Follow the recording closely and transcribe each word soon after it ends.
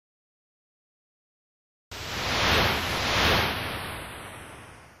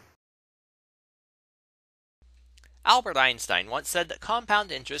Albert Einstein once said that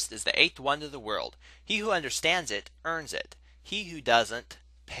compound interest is the eighth wonder of the world. He who understands it earns it. He who doesn't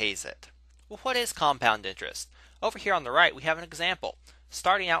pays it. Well, what is compound interest? Over here on the right, we have an example.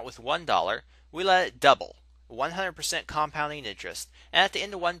 Starting out with $1, we let it double, 100% compounding interest, and at the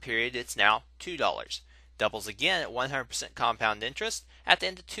end of one period, it's now $2. Doubles again at 100% compound interest. At the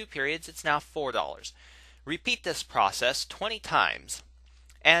end of two periods, it's now $4. Repeat this process 20 times,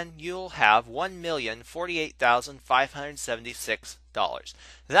 and you'll have $1,048,576.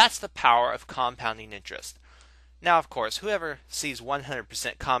 That's the power of compounding interest. Now, of course, whoever sees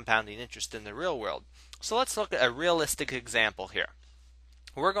 100% compounding interest in the real world? So let's look at a realistic example here.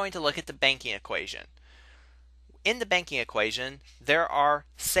 We're going to look at the banking equation. In the banking equation, there are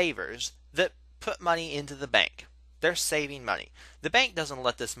savers that put money into the bank. They're saving money. The bank doesn't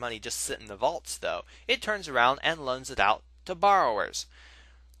let this money just sit in the vaults, though. It turns around and loans it out to borrowers.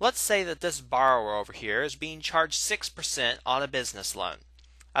 Let's say that this borrower over here is being charged 6% on a business loan.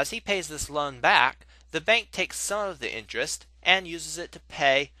 As he pays this loan back, the bank takes some of the interest and uses it to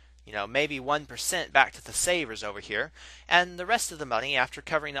pay, maybe 1% back to the savers over here, and the rest of the money, after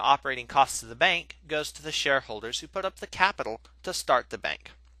covering the operating costs of the bank, goes to the shareholders who put up the capital to start the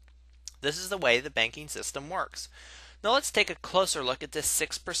bank. This is the way the banking system works. Now let's take a closer look at this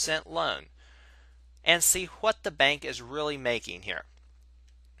 6% loan and see what the bank is really making here.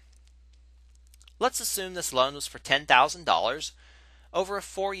 Let's assume this loan was for $10,000 over a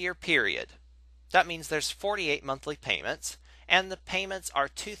 4-year period. That means there's 48 monthly payments, and the payments are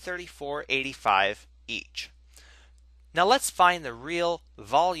 $234.85 each. Now let's find the real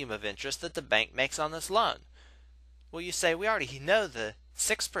volume of interest that the bank makes on this loan. Well, you say, we already know the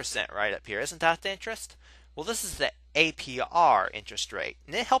 6% right up here. Isn't that the interest? Well, this is the APR interest rate,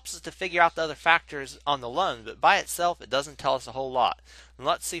 and it helps us to figure out the other factors on the loan, but by itself it doesn't tell us a whole lot. And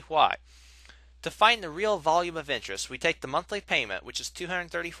let's see why. To find the real volume of interest, we take the monthly payment, which is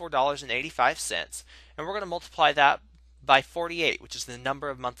 $234.85, and we're going to multiply that by 48, which is the number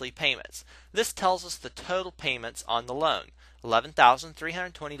of monthly payments. This tells us the total payments on the loan,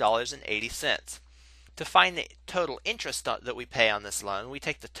 $11,320.80. To find the total interest that we pay on this loan, we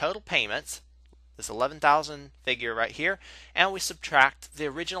take the total payments, this $11,000 figure right here, and we subtract the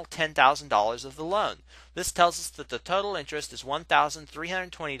original $10,000 of the loan. This tells us that the total interest is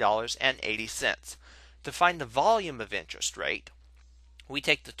 $1,320.80. To find the volume of interest rate, we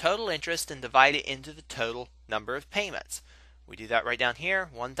take the total interest and divide it into the total number of payments. We do that right down here,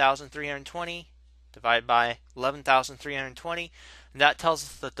 1,320 divided by 11,320, and that tells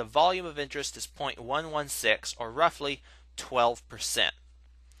us that the volume of interest is 0.116, or roughly 12%.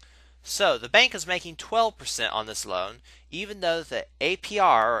 So the bank is making 12% on this loan, even though the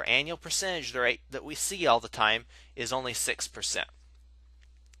APR, or annual percentage rate, that we see all the time is only 6%.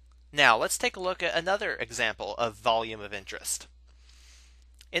 Now let's take a look at another example of volume of interest.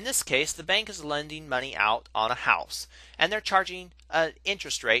 In this case, the bank is lending money out on a house, and they're charging an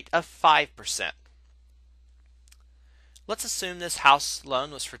interest rate of 5%. Let's assume this house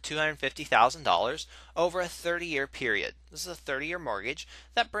loan was for $250,000 over a 30-year period. This is a 30-year mortgage.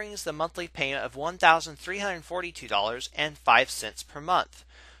 That brings the monthly payment of $1,342.05 per month.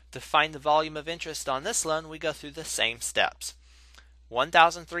 To find the volume of interest on this loan, we go through the same steps.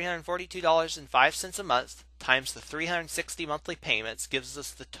 $1,342.05 a month times the 360 monthly payments gives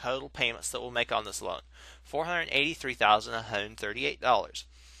us the total payments that we'll make on this loan, $483,138.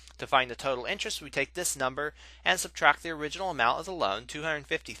 To find the total interest, we take this number and subtract the original amount of the loan,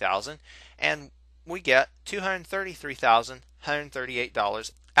 $250,000, and we get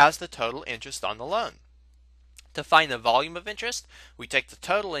 $233,138 as the total interest on the loan. To find the volume of interest, we take the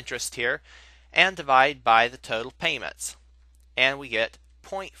total interest here and divide by the total payments, and we get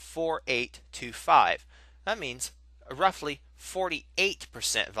 0.4825. That means a roughly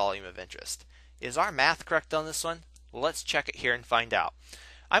 48% volume of interest. Is our math correct on this one? Well, let's check it here and find out.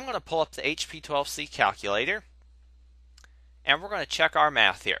 I'm going to pull up the HP12C calculator, and we're going to check our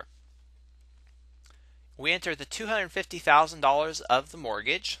math here. We enter the $250,000 of the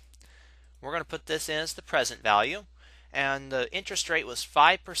mortgage. We're going to put this in as the present value, and the interest rate was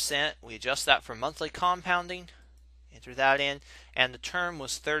 5%. We adjust that for monthly compounding, enter that in, and the term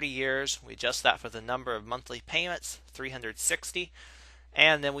was 30 years. We adjust that for the number of monthly payments, 360,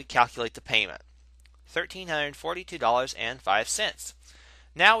 and then we calculate the payment, $1,342.05.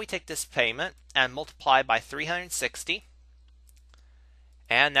 Now we take this payment and multiply by 360,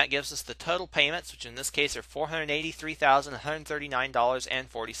 and that gives us the total payments, which in this case are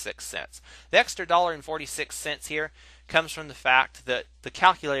 $483,139.46. The extra $1.46 here comes from the fact that the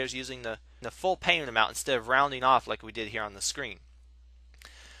calculator is using the full payment amount instead of rounding off like we did here on the screen.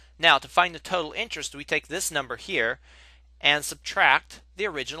 Now, to find the total interest, we take this number here and subtract the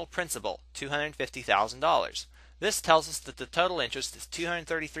original principal, $250,000. This tells us that the total interest is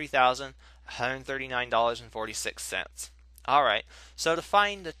 $233,139.46. All right, so to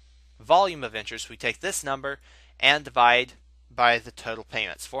find the volume of interest, we take this number and divide by the total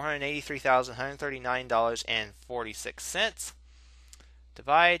payments, $483,139.46.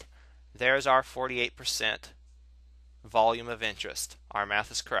 Divide, there's our 48% volume of interest. Our math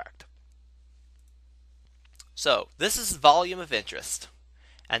is correct. So this is volume of interest,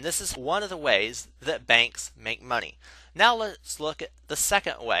 and this is one of the ways that banks make money. Now let's look at the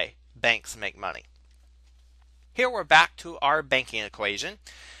second way banks make money. Here we're back to our banking equation,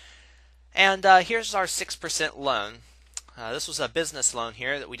 and here's our 6% loan. This was a business loan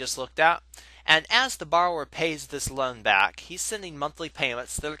here that we just looked at, and as the borrower pays this loan back, he's sending monthly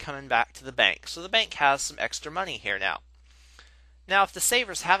payments that are coming back to the bank. So the bank has some extra money here now. Now if the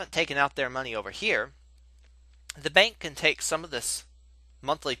savers haven't taken out their money over here, the bank can take some of this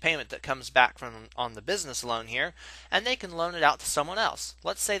monthly payment that comes back from on the business loan here, and they can loan it out to someone else.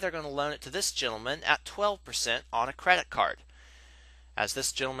 Let's say they're going to loan it to this gentleman at 12% on a credit card. As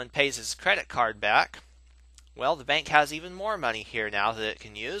this gentleman pays his credit card back, well, the bank has even more money here now that it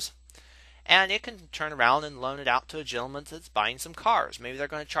can use, and it can turn around and loan it out to a gentleman that's buying some cars. Maybe they're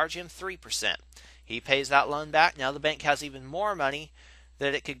going to charge him 3%. He pays that loan back. Now the bank has even more money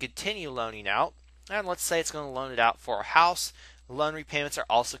that it could continue loaning out. And let's say it's going to loan it out for a house. Loan repayments are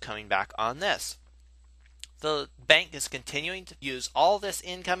also coming back on this. The bank is continuing to use all this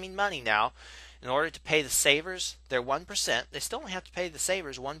incoming money now in order to pay the savers their 1%. They still only have to pay the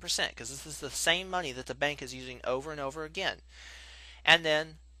savers 1% because this is the same money that the bank is using over and over again. And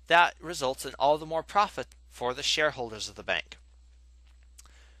then that results in all the more profit for the shareholders of the bank.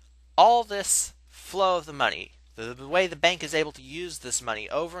 All this flow of the money, the way the bank is able to use this money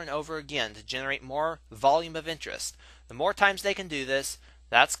over and over again to generate more volume of interest, the more times they can do this,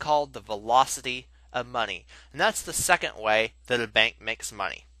 that's called the velocity of money. And that's the second way that a bank makes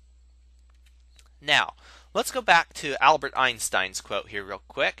money. Now, let's go back to Albert Einstein's quote here real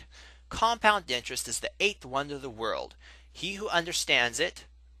quick. Compound interest is the eighth wonder of the world. He who understands it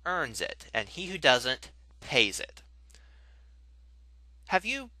earns it, and he who doesn't pays it. Have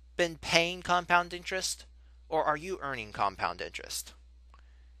you been paying compound interest? Or are you earning compound interest?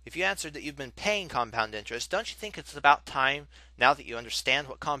 If you answered that you've been paying compound interest, don't you think it's about time, now that you understand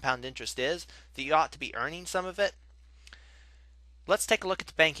what compound interest is, that you ought to be earning some of it? Let's take a look at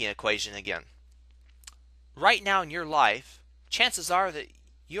the banking equation again. Right now in your life, chances are that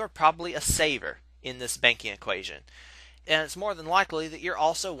you're probably a saver in this banking equation. And it's more than likely that you're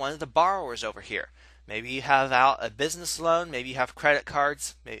also one of the borrowers over here. Maybe you have out a business loan, maybe you have credit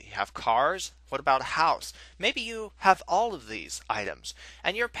cards, maybe you have cars. What about a house? Maybe you have all of these items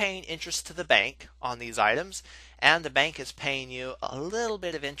and you're paying interest to the bank on these items, and the bank is paying you a little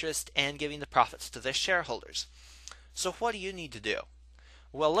bit of interest and giving the profits to their shareholders. So what do you need to do?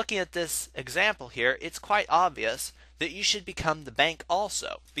 Well, looking at this example here, it's quite obvious that you should become the bank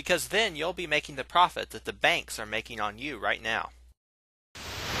also, because then you'll be making the profit that the banks are making on you right now.